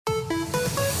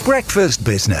Breakfast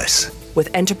Business with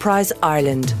Enterprise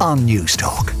Ireland on News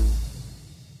Talk.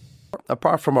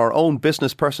 Apart from our own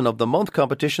Business Person of the Month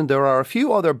competition, there are a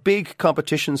few other big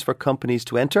competitions for companies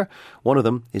to enter. One of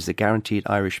them is the Guaranteed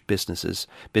Irish Business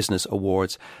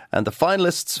Awards. And the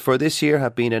finalists for this year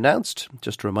have been announced.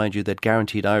 Just to remind you that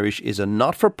Guaranteed Irish is a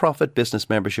not-for-profit business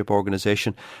membership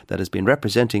organisation that has been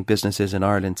representing businesses in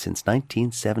Ireland since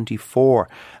 1974.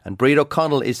 And Bríd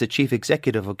O'Connell is the Chief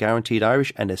Executive of Guaranteed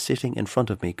Irish and is sitting in front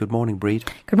of me. Good morning, Bríd.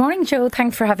 Good morning, Joe.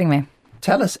 Thanks for having me.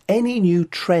 Tell us any new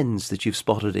trends that you've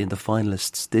spotted in the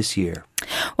finalists this year.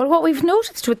 Well, what we've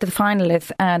noticed with the finalists,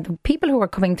 the people who are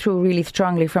coming through really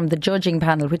strongly from the judging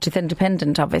panel, which is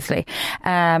independent, obviously,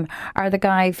 are the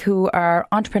guys who are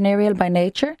entrepreneurial by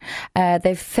nature.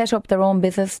 They've set up their own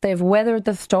business. They've weathered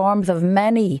the storms of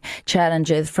many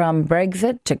challenges, from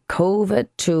Brexit to COVID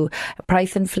to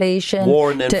price inflation.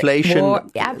 War and inflation,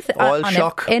 oil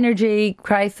shock. Energy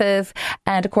crisis,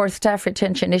 and of course staff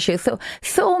retention issues.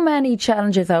 So many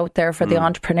challenges out there for the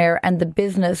entrepreneur and the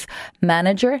business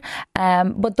manager.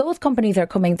 But those companies are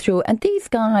coming through, and these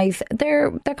guys,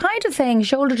 they're kind of saying,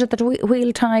 shoulder to the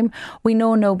wheel time, we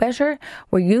know no better.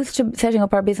 We're used to setting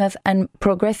up our business and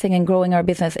progressing and growing our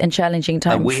business in challenging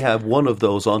times. And we have one of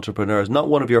those entrepreneurs, not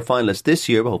one of your finalists this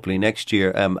year, but hopefully next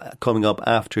year, coming up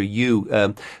after you.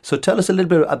 So tell us a little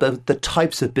bit about the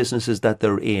types of businesses that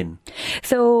they're in.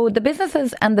 So the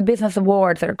businesses and the business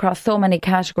awards are across so many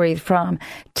categories, from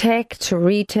tech to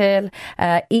retail,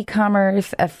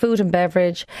 e-commerce, food and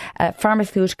beverage,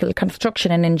 pharmaceutical,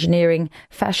 construction and engineering,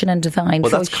 fashion and design.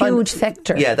 Well, so a huge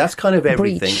sector. Yeah, that's kind of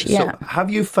everything. Breach, yeah. So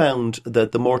have you found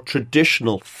that the more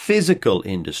traditional physical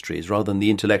industries, rather than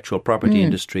the intellectual property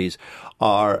industries,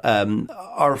 are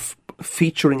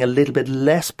featuring a little bit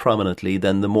less prominently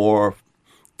than the more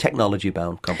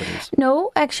technology-bound companies? No,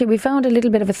 actually, we found a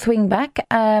little bit of a swing back.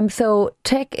 So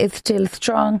tech is still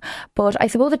strong, but I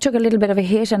suppose it took a little bit of a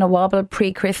hit and a wobble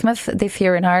pre-Christmas this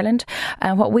year in Ireland.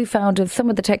 And what we found is some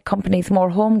of the tech companies,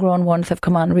 more homegrown ones, have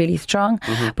come on really strong.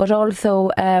 But also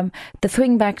the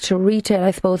swing back to retail, I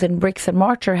suppose, in bricks and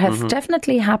mortar has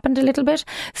definitely happened a little bit.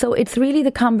 So it's really the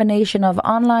combination of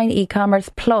online e-commerce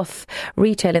plus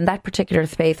retail in that particular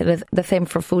space. It is the same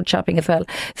for food shopping as well.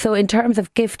 So in terms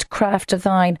of gift, craft,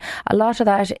 design, a lot of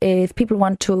that is people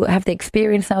want to have the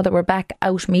experience now that we're back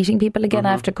out meeting people again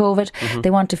after COVID. They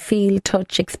want to feel,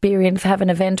 touch, experience, have an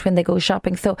event when they go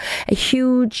shopping. So a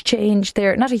huge change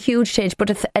there, not a huge change, but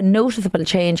it's a noticeable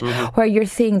change where you're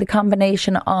seeing the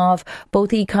combination of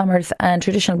both e-commerce and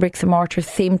traditional bricks and mortar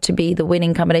seem to be the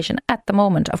winning combination at the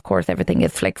moment. Of course, everything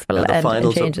is flexible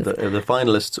and changes. The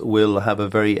finalists will have a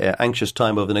very anxious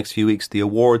time over the next few weeks. The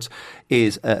awards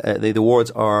the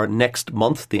awards are next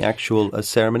month, the actual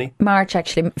ceremony? March,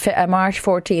 actually, March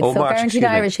 14th. Guaranteed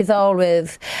Irish is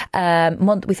always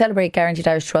we celebrate Guaranteed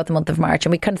Irish throughout the month of March,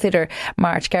 and we consider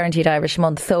March Guaranteed Irish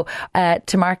month. So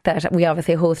to mark that, we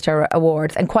obviously host our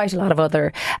awards and quite a lot of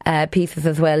other pieces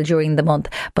as well during the month.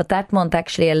 But that month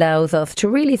actually allows us to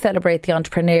really celebrate the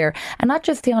entrepreneur, and not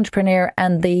just the entrepreneur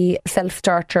and the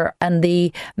self-starter and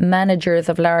the managers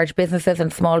of large businesses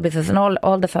and small business and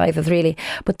all the sizes really.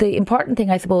 But the important thing,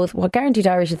 I suppose, what Guaranteed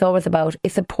Irish is always about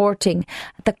is supporting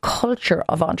the culture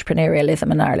of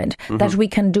entrepreneurialism in Ireland, that we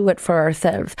can do it for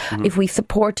ourselves. If we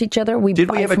support each other, we buy from each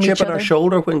other. Did we have a chip on our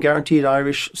shoulder when Guaranteed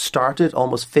Irish started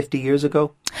almost 50 years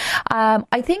ago?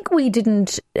 I think we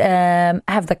didn't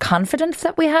have the confidence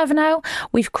that we have now.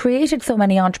 We've created so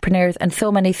many entrepreneurs and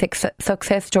so many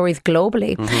success stories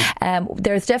globally.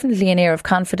 There's definitely an air of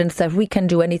confidence that we can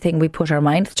do anything we put our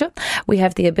minds to. We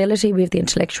have the ability, we have the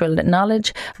intellectual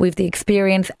knowledge, we have the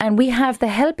experience, and we have the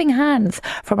helping hands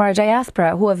from our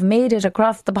diaspora who have made it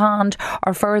across the pond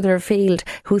or further afield,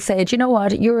 who said, you know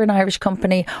what, you're an Irish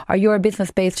company or you're a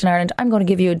business based in Ireland, I'm going to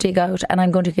give you a dig out and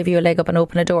I'm going to give you a leg up and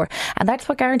open a door. And that's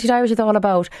what Guaranteed Irish is all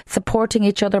about, supporting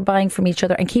each other, buying from each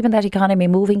other and keeping that economy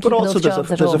moving, keeping those jobs at home.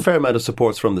 But also there's a fair amount of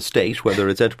supports from the state, whether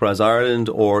it's Enterprise Ireland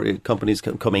or companies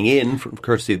coming in from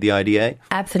courtesy of the IDA.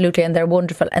 Absolutely, and they're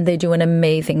wonderful and they do an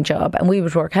amazing job, and we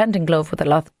would work hand in glove with a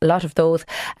lot of those,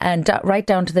 and right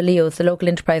down to the LEOs, the local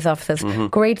enterprise offices.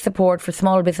 Great support for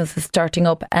small businesses starting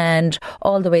up and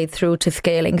all the way through to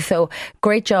scaling. So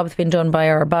great job's been done by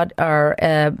our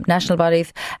national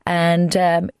bodies, and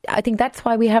I think that's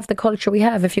why we have the culture we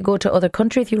have. If you go to other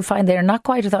countries, you'll find they're not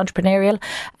quite as entrepreneurial.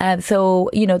 So,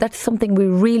 that's something we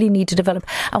really need to develop.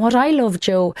 And what I love,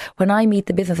 Joe, when I meet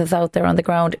the businesses out there on the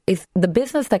ground, is the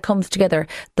business that comes together,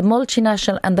 the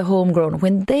multinational and the homegrown.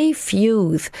 When they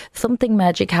fuse, something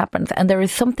magic happens. And there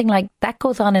is something like that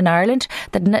goes on in Ireland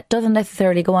that doesn't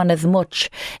necessarily go on as much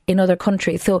in other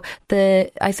countries. So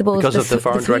I suppose because of the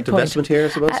foreign direct investment here, I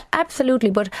suppose. Absolutely,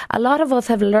 but a lot of us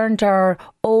have learned our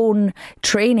own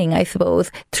training, I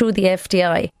suppose, through the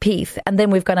FDI piece, and then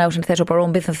we've gone out and set up our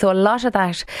own business. So a lot of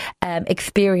that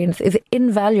experience is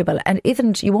invaluable and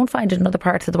you won't find it in other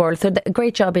parts of the world. So a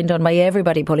great job being done by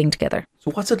everybody pulling together.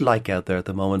 So what's it like out there at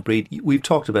the moment, Bríd? We've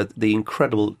talked about the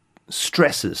incredible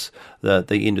stresses that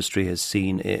the industry has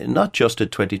seen, not just in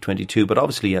 2022, but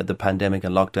obviously the pandemic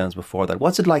and lockdowns before that.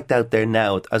 What's it like out there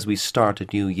now as we start a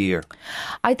new year?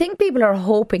 I think people are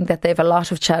hoping that they have a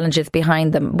lot of challenges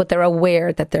behind them, but they're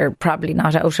aware that they're probably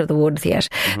not out of the woods yet.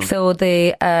 Mm-hmm. So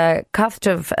the cost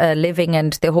of living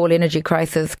and the whole energy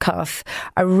crisis costs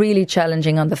are really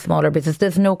challenging on the smaller business.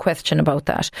 There's no question about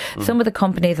that. Mm-hmm. Some of the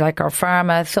companies like our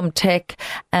pharma, some tech,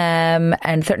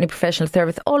 and certainly professional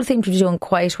service all seem to be doing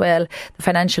quite well, the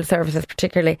financial services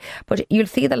particularly. But you'll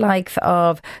see the likes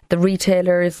of the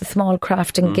retailers, the small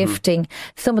craft and gifting,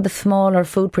 some of the smaller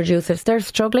food producers, they're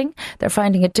struggling. They're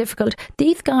finding it difficult.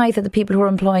 These guys are the people who are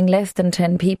employing less than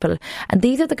 10 people. And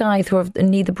these are the guys who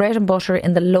need the bread and butter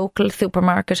in the local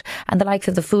supermarket, and the likes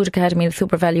of the Food Academy and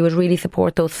SuperValu would really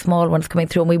support those small ones coming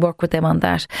through, and we work with them on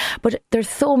that. But there's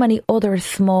so many other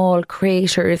small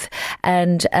creators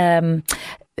and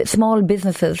small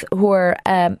businesses who are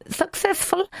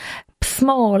successful,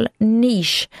 small,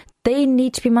 niche. They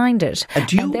need to be minded. And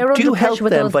do you help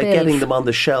them by getting them on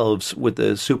the shelves with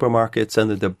the supermarkets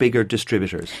and the bigger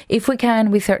distributors? If we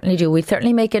can, we certainly do. We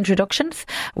certainly make introductions.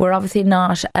 We're obviously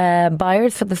not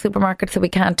buyers for the supermarket, so we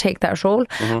can't take that role.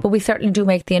 Mm-hmm. But we certainly do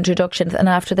make the introductions, and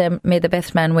after them, may the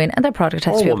best man win. And their product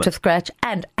has to be up to scratch.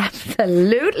 And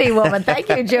absolutely, woman. Thank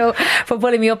you, Joe, for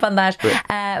pulling me up on that.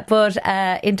 But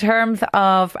in terms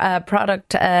of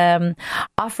product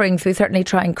offerings, we certainly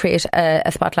try and create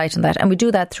a spotlight on that. And we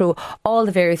do that through all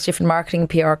the various different marketing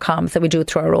PR comms that we do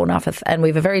through our own office, and we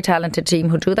have a very talented team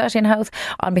who do that in-house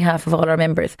on behalf of all our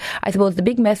members. I suppose the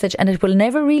big message, and it will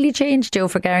never really change, Joe,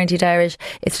 for Guaranteed Irish,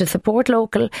 is to support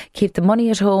local, keep the money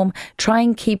at home, try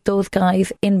and keep those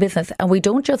guys in business. And we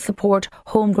don't just support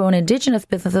homegrown Indigenous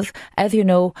businesses. As you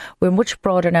know, we're much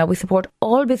broader now. We support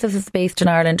all businesses based in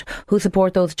Ireland who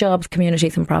support those jobs,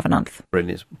 communities and provenance.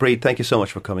 Brilliant. Bríd, thank you so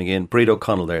much for coming in. Bríd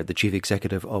O'Connell there, the Chief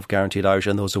Executive of Guaranteed Irish,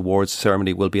 and those awards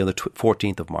ceremony will be on the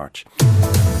 14th of March.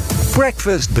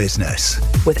 Breakfast Business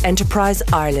with Enterprise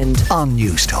Ireland on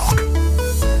Newstalk.